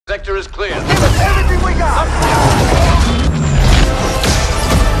Sector is clear. Give us everything we got!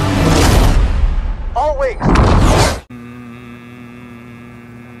 All wings.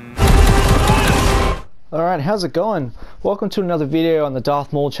 Alright, how's it going? Welcome to another video on the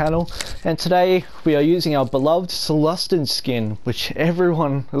Darth Maul channel, and today we are using our beloved SULLUSTAN skin, which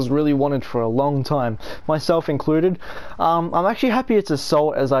everyone has really wanted for a long time, myself included. I'm actually happy it's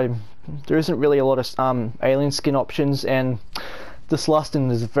Assault, as there isn't really a lot of alien skin options, and the SULLUSTAN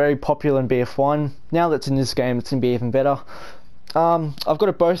is very popular in BF1. Now that's in this game, it's going to be even better. I've got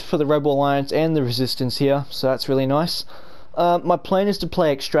it both for the Rebel Alliance and the Resistance here, so that's really nice. My plan is to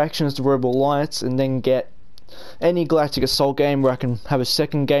play Extraction as the Rebel Alliance and then get any Galactic Assault game where I can have a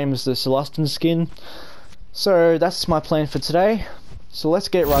second game as the SULLUSTAN skin. So that's my plan for today. So let's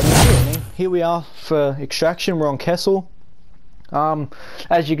get right into it. Here we are for Extraction, we're on Kessel.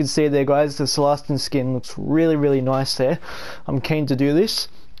 As you can see there guys, the SULLUSTAN skin looks really nice there. I'm keen to do this.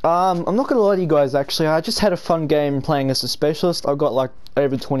 I'm not gonna lie to you guys, actually, I just had a fun game playing as a specialist. I got like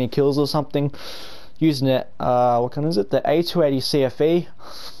over 20 kills or something. Using it, what kind is it? The A280 CFE.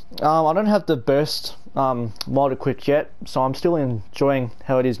 I don't have the burst mod equipped yet, so I'm still enjoying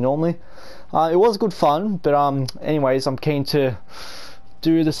how it is normally. It was good fun, but anyways, I'm keen to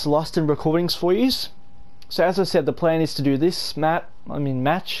do the SULLUSTAN recordings for you. So as I said, the plan is to do this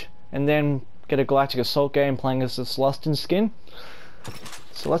match, and then get a Galactic Assault game playing as the SULLUSTAN skin.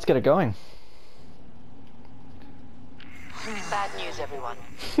 So let's get it going. Bad news, everyone.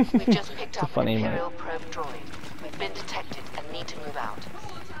 We've just picked up an Imperial probe droid. We've been detected and need to move out.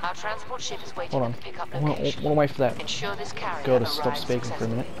 Our transport ship is waiting at the pickup location. I want to wait for that Ensure this carrier girl to stop speaking for a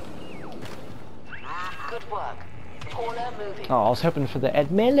minute. Good work. Paula moving. Oh, I was hoping for the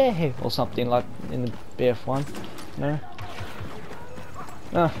Admele or something like in the BF1. No.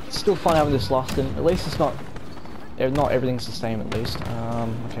 It's still fun having this SULLUSTAN. At least it's not everything's the same at least.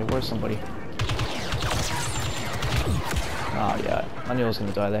 Okay, where's somebody? Oh yeah, I knew I was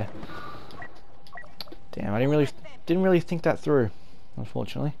gonna die there. Damn, I didn't really think that through,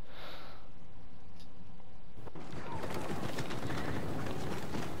 unfortunately.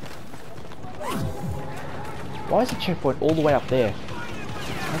 Why is the checkpoint all the way up there?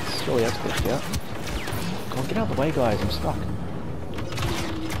 Surely that's pushed out. Come on, get out of the way guys, I'm stuck.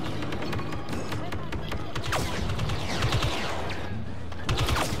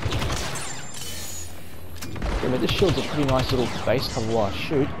 Yeah, but this shield's a pretty nice little base cover while I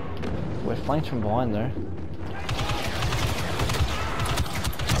shoot. We're flanked from behind though.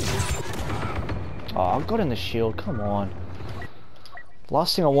 Oh, I got in the shield, come on.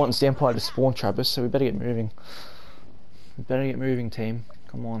 Last thing I want is the Empire to spawn trap us, so we better get moving. We better get moving, team.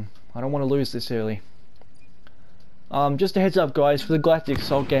 Come on. I don't want to lose this early. Just a heads up guys, for the Galactic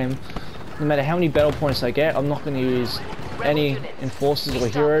Assault game, no matter how many battle points I get, I'm not going to use any enforcers or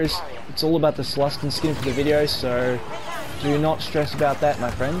heroes. It's all about the SULLUSTAN skin for the video, so do not stress about that, my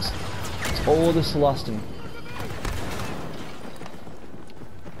friends. It's all the SULLUSTAN.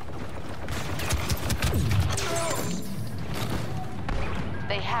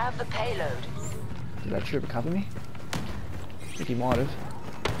 They have the payload. Did that trooper cover me? I think he might have.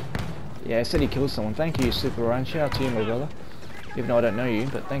 Yeah, I said he killed someone. Thank you, Super Ryan. Shout out to you, my brother. Even though I don't know you,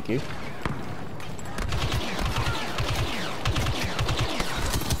 but thank you.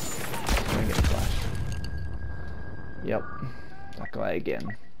 Yep, that guy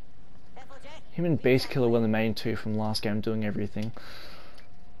again. Him and Beast Killer were the main two from last game doing everything.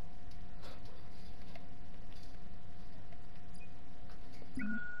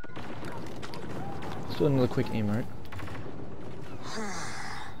 Let's do another quick emote.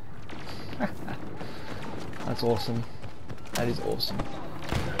 That's awesome. That is awesome.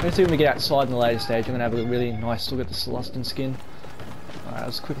 Let's see when we get outside in the later stage. I'm going to have a really nice look at the SULLUSTAN skin. Alright,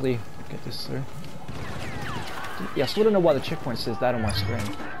 let's quickly get this through. Yeah, I still don't know why the checkpoint says that on my screen.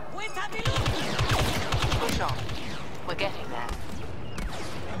 Push on. We're getting there.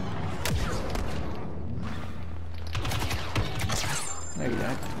 There you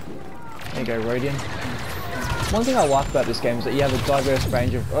go. There you go, Rodian. One thing I like about this game is that you have a diverse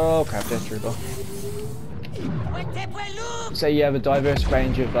range of... Oh crap, Death Trooper. So you have a diverse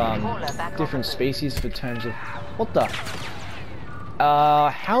range of different species for terms of... What the?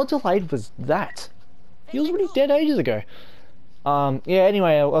 How delayed was that? He was already dead ages ago. Yeah,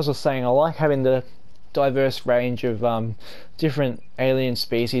 anyway, as I was saying, I like having the diverse range of different alien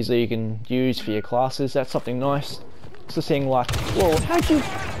species that you can use for your classes. That's something nice. It's the thing like, whoa, how'd you...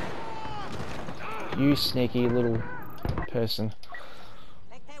 You sneaky little person.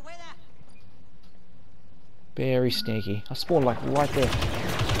 Very sneaky. I spawned like right there.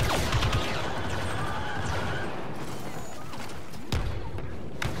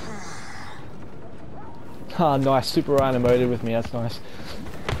 Ah, nice, super animated with me, that's nice.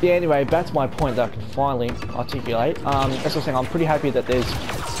 Yeah, anyway, that's my point that I can finally articulate. As I was saying, I'm pretty happy that there's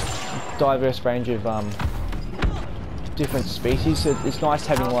a diverse range of different species. So it's nice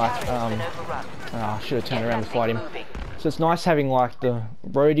having like, I should have turned around to fight him. So it's nice having like the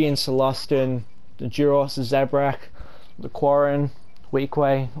Rhodian, Celestin, the Duros, the Zabrak, the Quarren,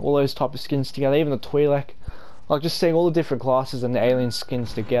 Weequay, all those type of skins together, even the Twi'lek. Like just seeing all the different classes and the alien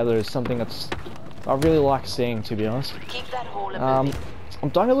skins together is something that's I really like seeing, to be honest. I'm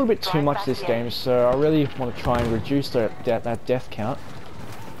dying a little bit too much this game, so I really want to try and reduce that death count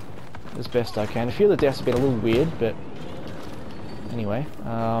as best I can. A few of the deaths have been a little weird, but anyway,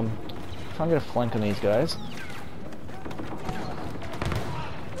 try and get a flank on these guys.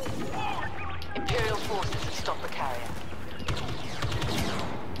 Imperial forces have stopped the carrier.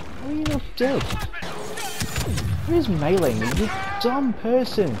 How are you not dead? Who's meleeing me? You dumb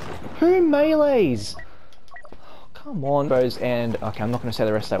person! Who melees? Come on, bros, and okay, I'm not going to say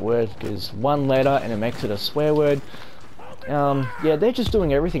the rest of that word because one letter and it makes it a swear word. Yeah, they're just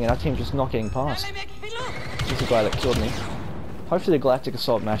doing everything and our team's just not getting past. This is the guy that killed me. Hopefully the Galactic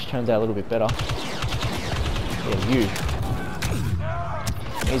Assault match turns out a little bit better. Yeah, you.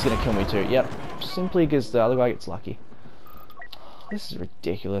 He's going to kill me too, yep. Simply because the other guy gets lucky. This is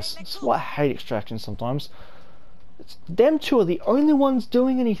ridiculous. This is why I hate extraction sometimes. Them two are the only ones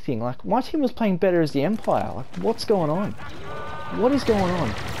doing anything. Like, my team was playing better as the Empire. Like, what's going on? What is going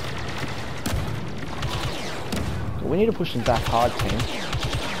on? We need to push them back hard, team.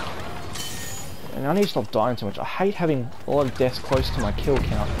 And I need to stop dying too much. I hate having a lot of deaths close to my kill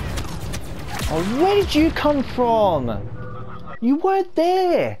count. Oh, where did you come from? You weren't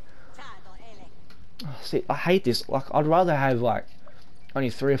there! See, I hate this. Like, I'd rather have, like, only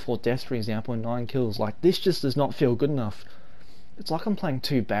 3 or 4 deaths, for example, and 9 kills. Like, this just does not feel good enough. It's like I'm playing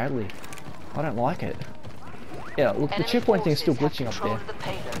too badly. I don't like it. Yeah, look, the checkpoint thing is still glitching up there,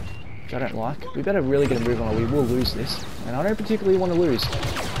 which I don't like. We better really get a move on or we will lose this. And I don't particularly want to lose.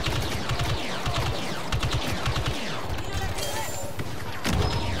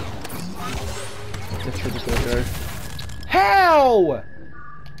 Death Trooper's gonna go. How?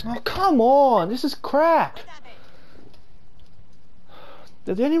 Oh, come on! This is crap!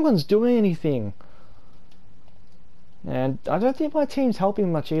 That anyone's doing anything. And I don't think my team's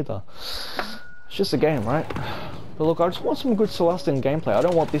helping much either. It's just a game, right? But look, I just want some good SULLUSTAN gameplay. I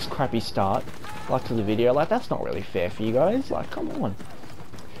don't want this crappy start, like, to the video. Like, that's not really fair for you guys. Like, come on.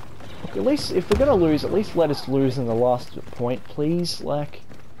 Look, at least, if we're gonna lose, at least let us lose in the last point, please. Like,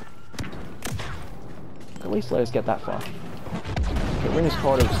 at least let us get that far. Okay, Rinner's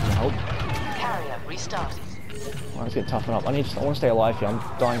corridor was some help. Carrier restarted. I was getting toughen up. I want to stay alive here. I'm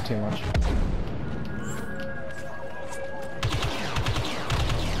dying too much.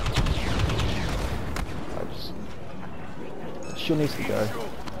 The shield needs to go.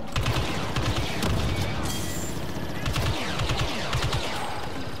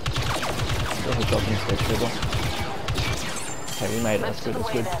 Definitely dropping this trigger. Okay, we made it. That's good.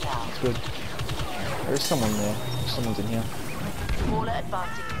 That's good. That's good. There is someone there. Someone's in here. Smaller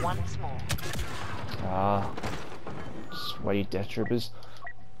advancing once more. Ah. Sweaty Death Troopers.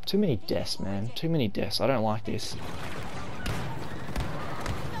 Too many deaths, man. Too many deaths. I don't like this.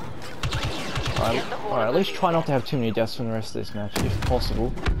 Alright, at least try not to have too many deaths from the rest of this match, if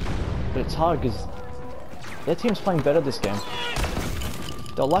possible. But it's hard because their team's playing better this game.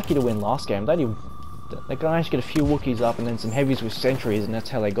 They're lucky to win last game. They managed to get a few Wookiees up and then some heavies with sentries, and that's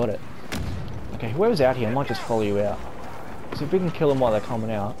how they got it. Okay, whoever's out here, I might just follow you out. So if we can kill them while they're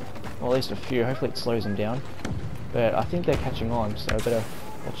coming out, or at least a few, hopefully it slows them down. But I think they're catching on, so I better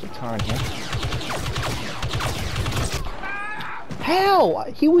watch the turn here. How?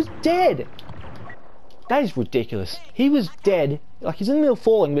 He was dead! That is ridiculous. He was dead. Like, he's in the middle of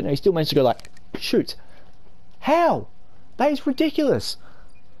falling, but no, he still managed to go like, shoot. How? That is ridiculous.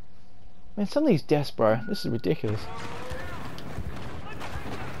 Man, some of these deaths, bro. This is ridiculous.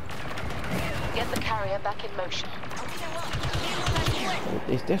 Get the carrier back in motion.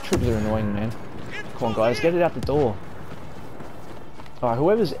 These death troopers are annoying, man. Come on, guys, get it out the door. Alright,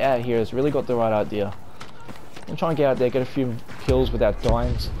 whoever's out here has really got the right idea. I'm trying to get out there, get a few kills without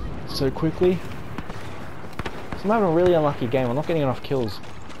dying so quickly. So I'm having a really unlucky game. I'm not getting enough kills.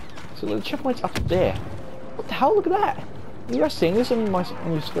 So the checkpoint's up there. What the hell? Look at that! Are you guys seeing this on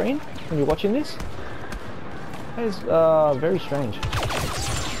your screen when you're watching this? That is very strange.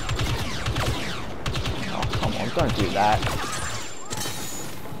 Oh, come on, don't do that.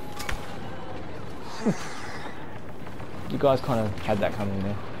 You guys kind of had that coming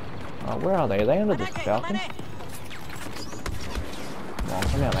there. Where are they? Are they under the falcon? Come on,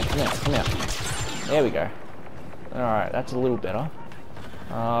 come out, mate. Come out, come out. There we go. Alright, that's a little better.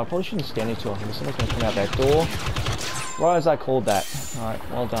 I probably shouldn't stand here too often. Someone's going to come out that door. Right as I called that. Alright,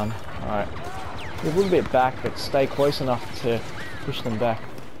 well done. Alright. A little bit back, but stay close enough to push them back.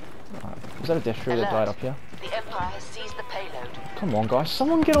 Alright. Was that a death tree that died up here? The Empire has seized the payload. Come on, guys.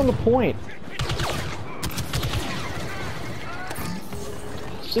 Someone get on the point.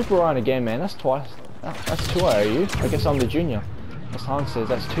 Super Ryan again, man. That's twice. That's 2 I owe you. I guess I'm the junior. As Han says,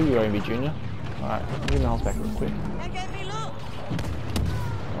 that's 2 you owe me, junior. Alright, give me the house back real quick.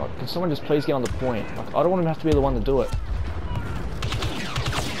 Alright, can someone just please get on the point? Like, I don't want him to have to be the one to do it.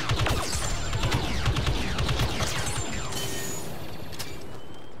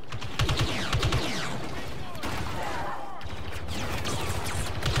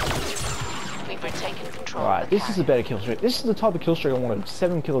 Alright, this is a better kill streak. This is the type of kill streak I wanted.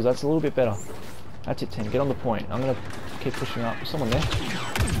 7 kills, that's a little bit better. That's it, 10. Get on the point. I'm gonna keep pushing up. Someone there.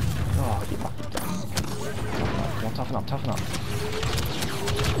 Oh, you lucky duck. Come on, toughen up, toughen up.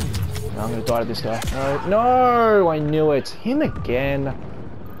 No, I'm gonna die to this guy. No, no! I knew it. Him again.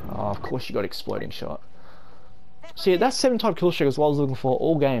 Oh, of course you got exploding shot. See, that's 7 type kill streak is what I was looking for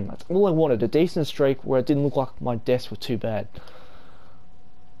all game. That's all I wanted. A decent streak where it didn't look like my deaths were too bad.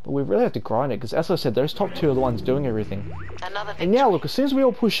 But we really have to grind it, because as I said, those top 2 are the ones doing everything. And now look, as soon as we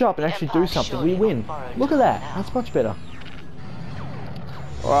all push up and actually do something, we win. Look at that, that's much better.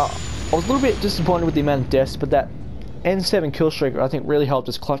 Alright, I was a little bit disappointed with the amount of deaths, but that N7 kill streak I think really helped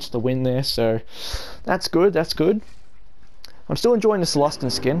us clutch the win there, so that's good, that's good. I'm still enjoying the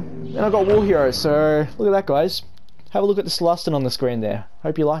SULLUSTAN skin. And I got War Hero, so look at that guys. Have a look at the SULLUSTAN on the screen there.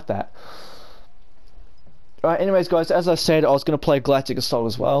 Hope you like that. Alright, anyways guys, as I said, I was going to play Galactic Assault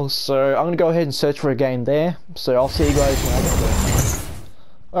as well, so I'm going to go ahead and search for a game there, so I'll see you guys when I get there.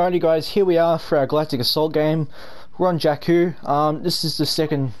 Alrighty guys, here we are for our Galactic Assault game. We're on Jakku. This is the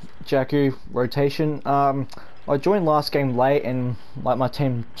second Jakku rotation. I joined last game late and like my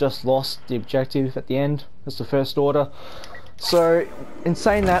team just lost the objective at the end. That's the first order. So in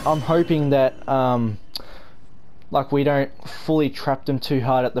saying that, I'm hoping that like we don't fully trap them too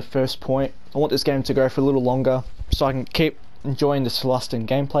hard at the first point. I want this game to go for a little longer so I can keep enjoying the SULLUSTAN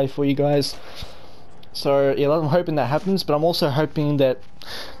gameplay for you guys. So yeah, I'm hoping that happens, but I'm also hoping that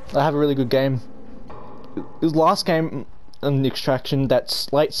I have a really good game. The last game in the Extraction, that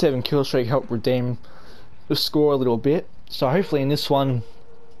late 7 kill streak helped redeem the score a little bit. So hopefully in this one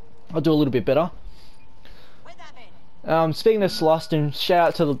I'll do a little bit better. Speaking of SULLUSTAN, shout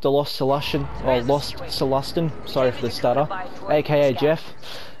out to the Lost SULLUSTAN, sorry for the stutter, aka Jeff.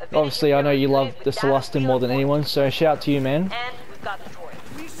 Obviously I know you love the SULLUSTAN more than anyone, so shout out to you man.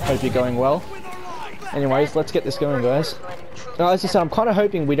 Hope you're going well. Anyways, let's get this going guys. As I said, I'm kind of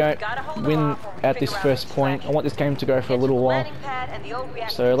hoping we don't win at this first point. I want this game to go for a little while.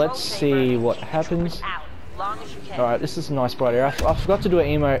 So let's see what happens. Alright, this is a nice bright area. I forgot to do an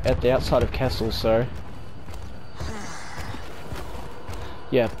emote at the outside of Castle, so...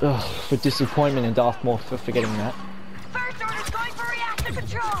 yeah, for disappointment in Darth Maul for forgetting that. First order's going for reactor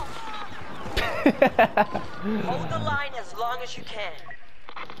control. Hold the line as long as you can.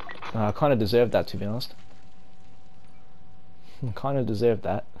 I kind of deserved that, to be honest. I kind of deserved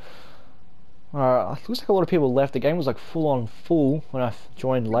that. Alright, looks like a lot of people left. The game was like full when I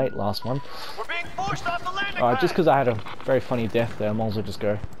joined late last one. We're being forced off the landing Alright, just because I had a very funny death there, I might as well just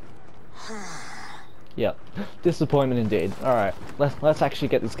go. Yep, disappointment indeed. Alright, let's actually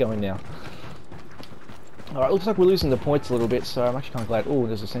get this going now. Alright, looks like we're losing the points a little bit, so I'm actually kind of glad. Oh,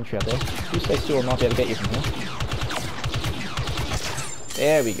 there's a sentry out there. You stay still, I might be able to get you from here.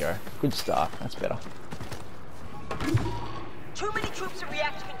 There we go. Good start. That's better. Too many troops in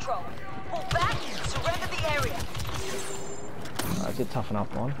reactor control. Pull back and surrender the area. I did toughen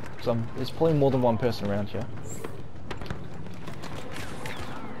up one, because there's probably more than one person around here.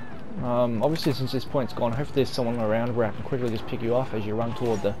 Obviously since this point's gone, hopefully there's someone around where I can quickly just pick you off as you run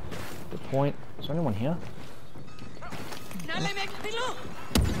toward the point. Is there anyone here?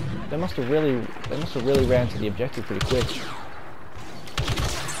 They must have really ran to the objective pretty quick.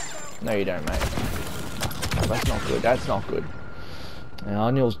 No you don't, mate. Oh, that's not good, that's not good. Now,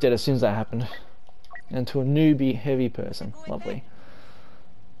 I knew I was dead as soon as that happened. And to a newbie heavy person. Lovely.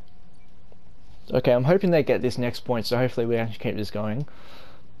 Okay, I'm hoping they get this next point, so hopefully we actually keep this going.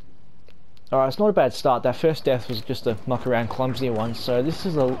 Alright, it's not a bad start. That first death was just a muck around clumsy one, so this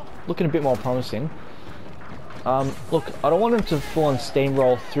is looking a bit more promising. Look, I don't want them to full on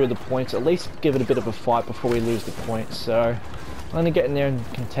steamroll through the points, at least give it a bit of a fight before we lose the point, so I'm going to get in there and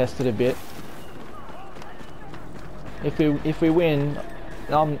contest it a bit. If we win,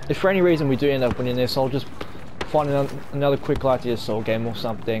 if for any reason we do end up winning this, I'll just find another quick Galactic Assault game or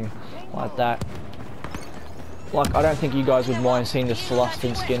something like that. Like, I don't think you guys would mind seeing the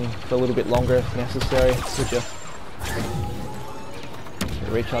SULLUSTAN skin for a little bit longer if necessary, would you?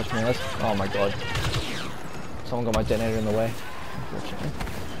 Recharge me, let's... Oh my god. Someone got my detonator in the way, unfortunately.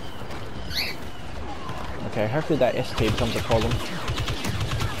 Okay, hopefully that ST becomes a problem.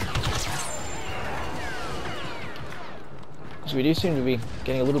 Because we do seem to be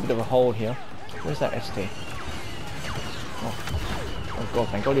getting a little bit of a hold here. Where's that ST? Oh god,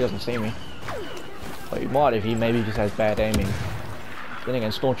 thank god he doesn't see me. But he might if he maybe just has bad aiming. Then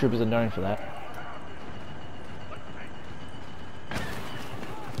again, stormtroopers are known for that.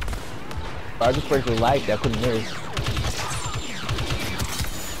 But I just briefly lagged there, I couldn't move.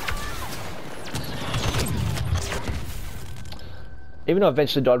 Even though I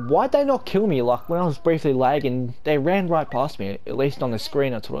eventually died, why'd they not kill me? Like, when I was briefly lagging, they ran right past me. At least on the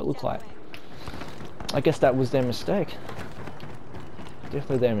screen, that's what it looked like. I guess that was their mistake.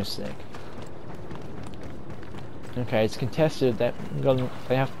 Definitely their mistake. Okay, it's contested. They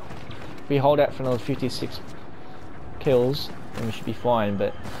have... If we hold out for another 56 kills, then we should be fine.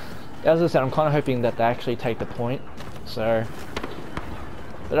 But as I said, I'm kind of hoping that they actually take the point. So...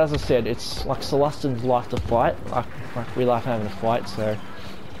 But as I said, it's like SULLUSTANs like to fight, like we like having a fight, so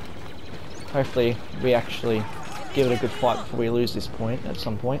hopefully we actually give it a good fight before we lose this point at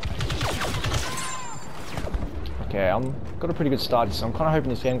some point. Okay, got a pretty good start here, so I'm kind of hoping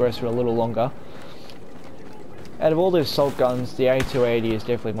this game goes for a little longer. Out of all the assault guns, the A280 is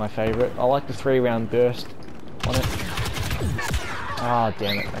definitely my favourite. I like the 3-round burst on it. Ah,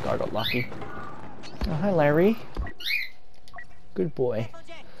 damn it, that guy got lucky. Oh, hi Larry. Good boy.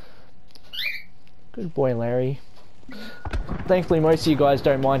 Good boy, Larry. Thankfully, most of you guys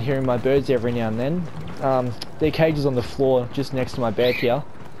don't mind hearing my birds every now and then. Their cage is on the floor just next to my bed here.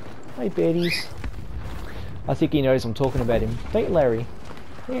 Hey, birdies. I think he knows I'm talking about him. Don't you, Larry?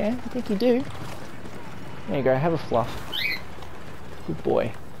 Yeah, I think you do. There you go, have a fluff. Good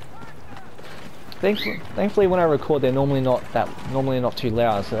boy. Thankfully, when I record, they're normally not too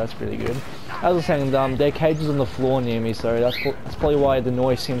loud, so that's really good. As I was saying, their cage is on the floor near me, so that's probably why the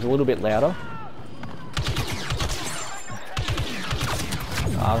noise seems a little bit louder.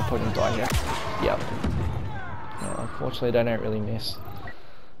 I'm probably gonna die here. Yep. No, unfortunately, they don't really miss.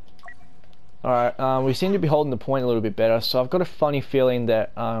 Alright, we seem to be holding the point a little bit better, so I've got a funny feeling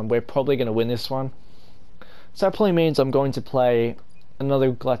that we're probably going to win this one. So that probably means I'm going to play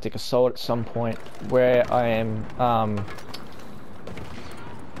another Galactic Assault at some point, where I am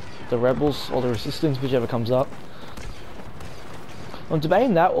the Rebels or the Resistance, whichever comes up. I'm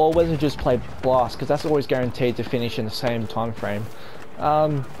debating that, or whether to just play Blast, because that's always guaranteed to finish in the same time frame.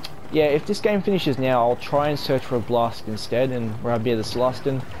 Yeah, if this game finishes now, I'll try and search for a Blast instead, and where I'll be the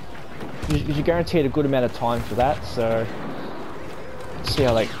SULLUSTAN. Because you're guaranteed a good amount of time for that, so see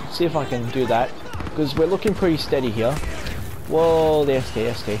if I can do that. Because we're looking pretty steady here. Whoa, the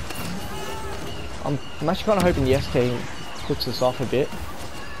ST. I'm actually kind of hoping the ST puts us off a bit.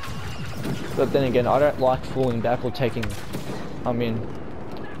 But then again, I don't like falling back or taking,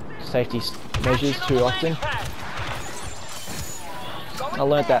 safety measures too often. I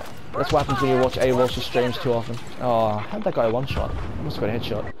learnt that. That's what happens when you watch AWALS's streams too often. Oh, how'd that guy one shot? I must have got a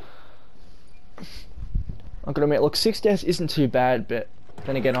headshot. I'm gonna admit, look, 6 deaths isn't too bad, but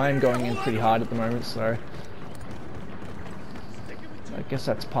then again, I am going in pretty hard at the moment, so I guess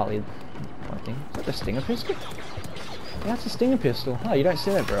that's partly my thing. Is that the Stinger pistol? Yeah, it's a Stinger pistol. Oh, you don't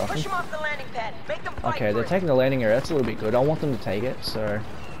see that very often. Push them off the landing pad. Make them fight. Okay, they're taking the landing area. That's a little bit good. I want them to take it, so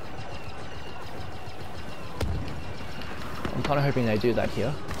I'm kind of hoping they do that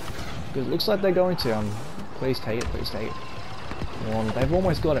here, because it looks like they're going to. Please take it. Please take it. Come on, they've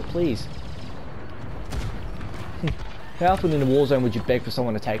almost got it. Please. How often in a war zone would you beg for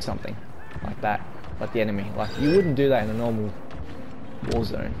someone to take something like that, like the enemy? Like, you wouldn't do that in a normal war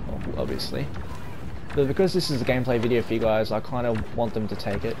zone, obviously. But because this is a gameplay video for you guys, I kind of want them to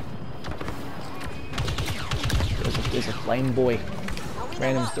take it. There's a flame boy.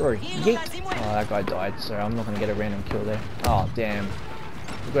 Random story. Yeet! Oh, that guy died, so I'm not going to get a random kill there. Oh, damn.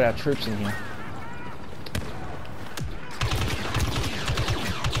 We've got our troops in here.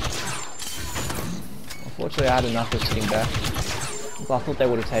 Unfortunately, I had enough of sitting back. But I thought they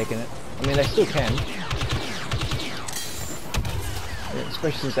would have taken it. I mean, they still can.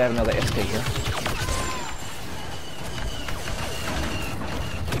 Especially since they have another ST here.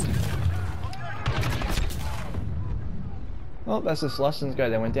 Oh, that's the SULLUSTANs go.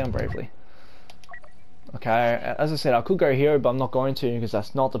 They went down bravely. Okay, as I said, I could go here, but I'm not going to, because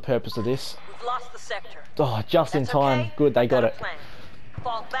that's not the purpose of this. We've lost the sector. Oh, just in time. Okay. Good, they got it.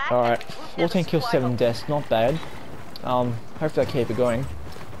 Fall back. Alright, 14 kills, 7 deaths, not bad. Hopefully I keep it going.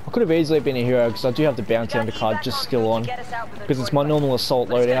 I could have easily been a hero because I do have the bounty hunter card just still on, because it's my normal assault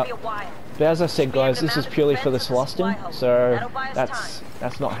loadout. But as I said, guys, this is purely for the SULLUSTAN, so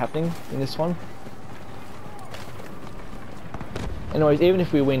that's not happening in this one. Anyways, even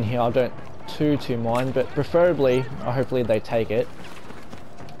if we win here, I don't too mind, but preferably, hopefully they take it.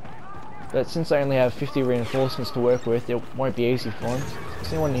 But since I only have 50 reinforcements to work with, it won't be easy for them.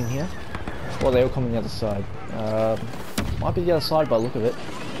 Is anyone in here? Well, they all come on the other side. Might be the other side by the look of it.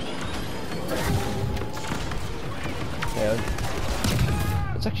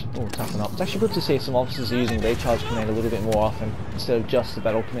 Yeah. It's actually toughen up. It's actually good to see some officers using recharge command a little bit more often instead of just the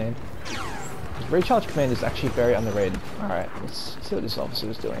battle command. Recharge command is actually very underrated. Alright, let's see what this officer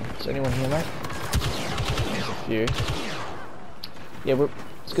is doing. Is there anyone here, mate? There's a few. Yeah, I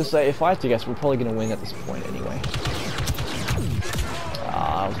was gonna say, if I had to guess, we're probably gonna win at this point anyway.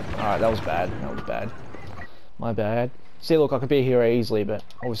 Alright, that was bad. That was bad. My bad. See, look, I could be a hero easily, but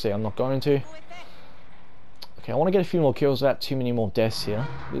obviously I'm not going to. Okay, I want to get a few more kills without too many more deaths here.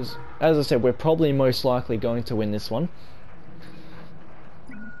 Because, as I said, we're probably most likely going to win this one.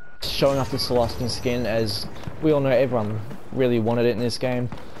 Showing off the SULLUSTAN skin, as we all know, everyone really wanted it in this game.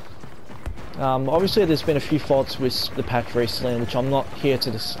 Obviously, there's been a few faults with the patch recently, which I'm not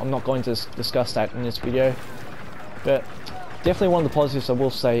going to discuss that in this video. But definitely one of the positives I will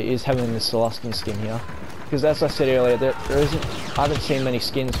say is having the SULLUSTAN skin here, because as I said earlier, I haven't seen many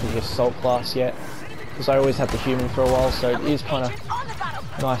skins for the assault class yet, because I always had the human for a while, so it is kind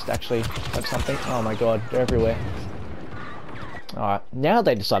of nice to actually have something. Oh my god, they're everywhere. Alright, now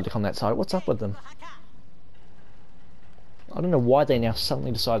they decide to come that side. What's up with them? I don't know why they now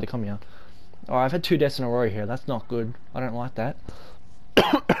suddenly decide to come here. Alright, I've had 2 deaths in a row here. That's not good. I don't like that.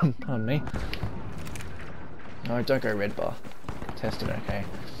 Pardon me. No, don't go red bar. Test it, okay.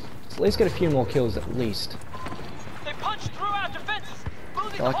 Let's at least get a few more kills at least. They punched through our defenses.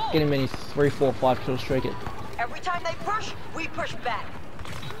 I like getting many 3, 4, 5 kill streak it. Every time they push, we push back.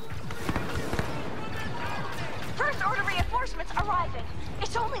 First order reinforcements arriving.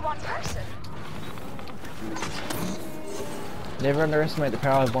 It's only one person. Never underestimate the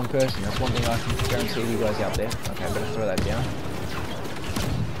power of one person. That's one thing I can guarantee you guys out there. Okay, I better throw that down.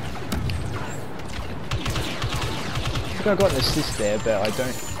 I think I got an assist there, but I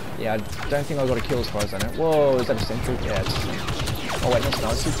don't think I got a kill as far as I know. Whoa, is that a sentry? Yeah, it's a sentry. Oh wait, that's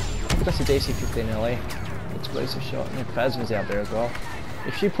not. I think that's a DC-15 LA. Explosive shot. And Phasma's out there as well.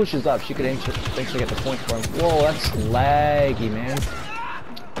 If she pushes up, she could eventually get the point for him. Whoa, that's laggy, man.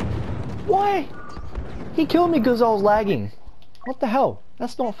 Why? He killed me because I was lagging. What the hell?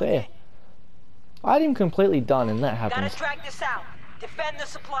 That's not fair. I had him completely done and that happens. Gotta drag this out. Defend the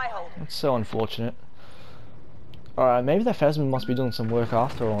supply hold. That's so unfortunate. Alright, maybe that Phasma must be doing some work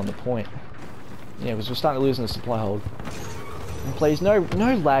after all on the point. Yeah, because we're starting to lose in the supply hold. And please, no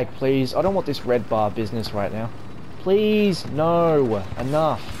lag, please. I don't want this red bar business right now. Please, no.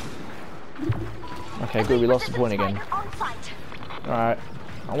 Enough. Okay, good, we lost the point again. Alright.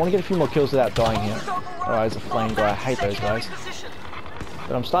 I want to get a few more kills without dying here. Alright, there's a flame guy. I hate those guys.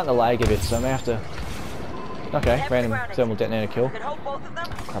 But I'm starting to lag a bit, so I may have to... Okay, random thermal detonator kill.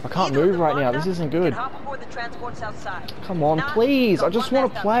 Crap, I can't move right now. This isn't good. Come on, please. I just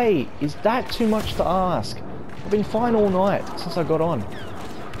want to play. Is that too much to ask? I've been fine all night since I got on.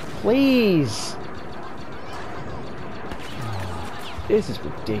 Please. This is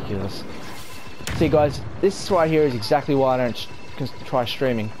ridiculous. See guys, this right here is exactly why I don't try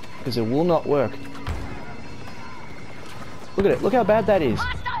streaming, because it will not work. Look at it, look how bad that is.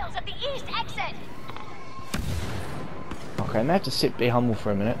 Hostiles at the east exit. Okay, I may have to be humble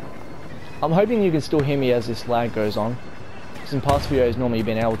for a minute. I'm hoping you can still hear me as this lag goes on, because in past videos normally you've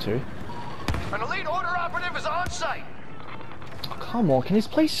been able to. An elite order operative is on site. Oh, come on, can this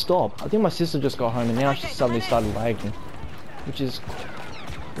please stop? I think my sister just got home and now she suddenly started lagging. Which is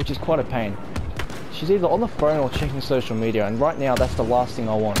quite a pain. She's either on the phone or checking social media, and right now that's the last thing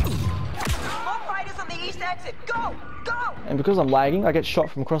I want. More fighters on the east exit. Go! Go! And because I'm lagging, I get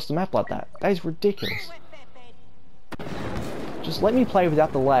shot from across the map like that. That is ridiculous. Just let me play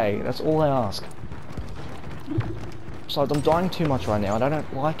without the lag. That's all I ask. So I'm dying too much right now, and I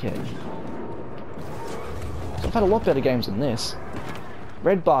don't like it. So I've had a lot better games than this.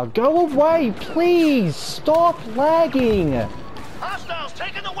 Red bar, go away, please! Stop lagging! Hostiles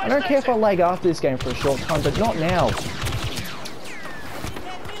taking the west I don't care if I exit. lag after this game for a short time, but not now.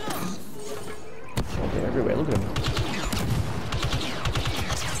 They're everywhere, look at them.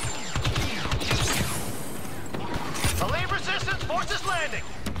 Elite resistance forces landing.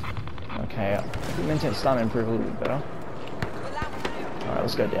 Okay, I think maintain stun and improve a little bit better. Alright,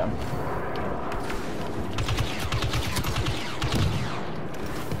 let's go down.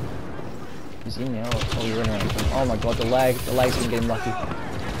 Is he now? Or we running around him? Oh my god, the lag's gonna get him lucky.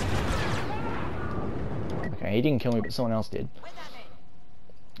 Okay, he didn't kill me, but someone else did.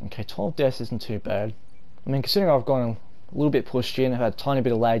 Okay, 12 deaths isn't too bad. I mean, considering I've gone a little bit pushed in, I've had a tiny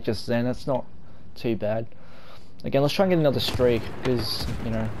bit of lag just then, that's not too bad. Again, let's try and get another streak, because,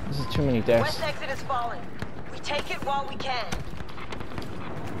 you know, this is too many deaths. West exit is falling. We take it while we can.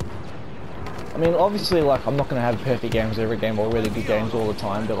 I mean, obviously, like, I'm not going to have perfect games every game or really good games all the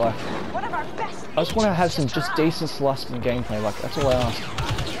time, but, like, One of our best I just want to have some just decent SULLUSTAN gameplay, like, that's all I ask.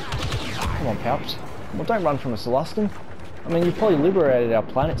 Come on, Palps. Well, don't run from a SULLUSTAN. I mean, you've probably liberated our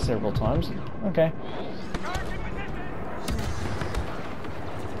planet several times. Okay.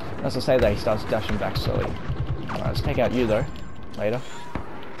 As I say that, he starts dashing back slowly. Alright, let's take out you, though. Later.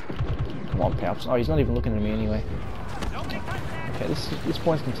 Come on, Palps. Oh, he's not even looking at me anyway. Okay, this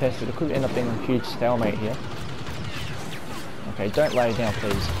point's contested. It could end up being a huge stalemate here. Okay, don't lay down,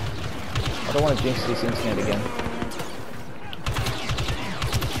 please. I don't want to jinx this internet again.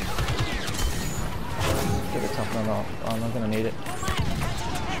 Get a tough one off. Oh, I'm not going to need it.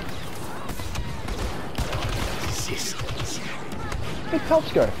 Where'd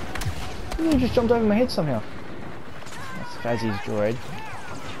Palps go? He just jumped over my head somehow. That's Fazzy's droid.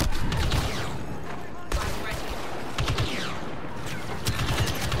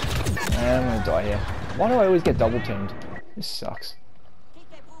 I'm gonna die here. Why do I always get double teamed? This sucks.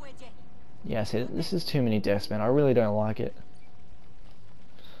 Yeah, see, this is too many deaths, man. I really don't like it.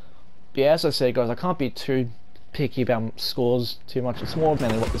 But yeah, as I said, guys, I can't be too picky about scores too much. It's more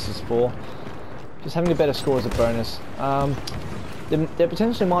mainly what this is for. Just having a better score is a bonus. There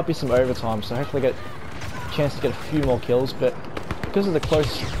potentially might be some overtime, so hopefully I get a chance to get a few more kills, but because of the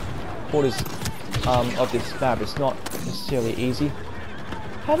close quarters of this map, it's not necessarily easy.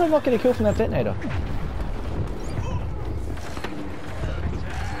 How did I not get a kill from that detonator?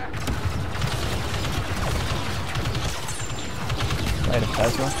 Later,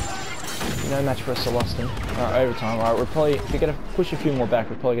 Phasma. No match for a SULLUSTAN. Alright, overtime. Alright, we're gonna push a few more back.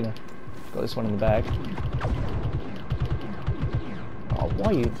 We're probably gonna got this one in the bag. Oh,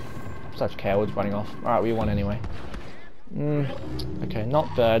 why are you such cowards running off? Alright, we won anyway. Okay,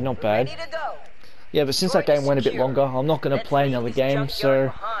 not bad, not bad. Yeah, but since that game went a bit longer, I'm not going to play another game,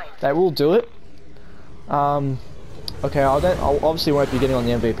 so that will do it. Okay, I'll obviously won't be getting on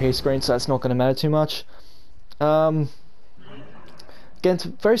the MVP screen, so that's not going to matter too much. Again, it's a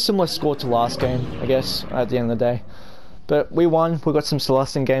very similar score to last game, I guess, at the end of the day. But we won, we got some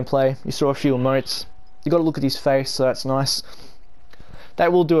SULLUSTAN gameplay, you saw a few emotes, you got to look at his face, so that's nice.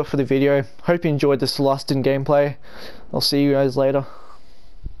 That will do it for the video. Hope you enjoyed the SULLUSTAN gameplay. I'll see you guys later.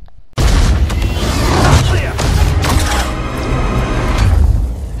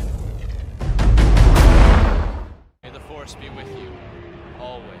 May the Force be with you,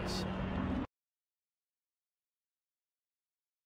 always.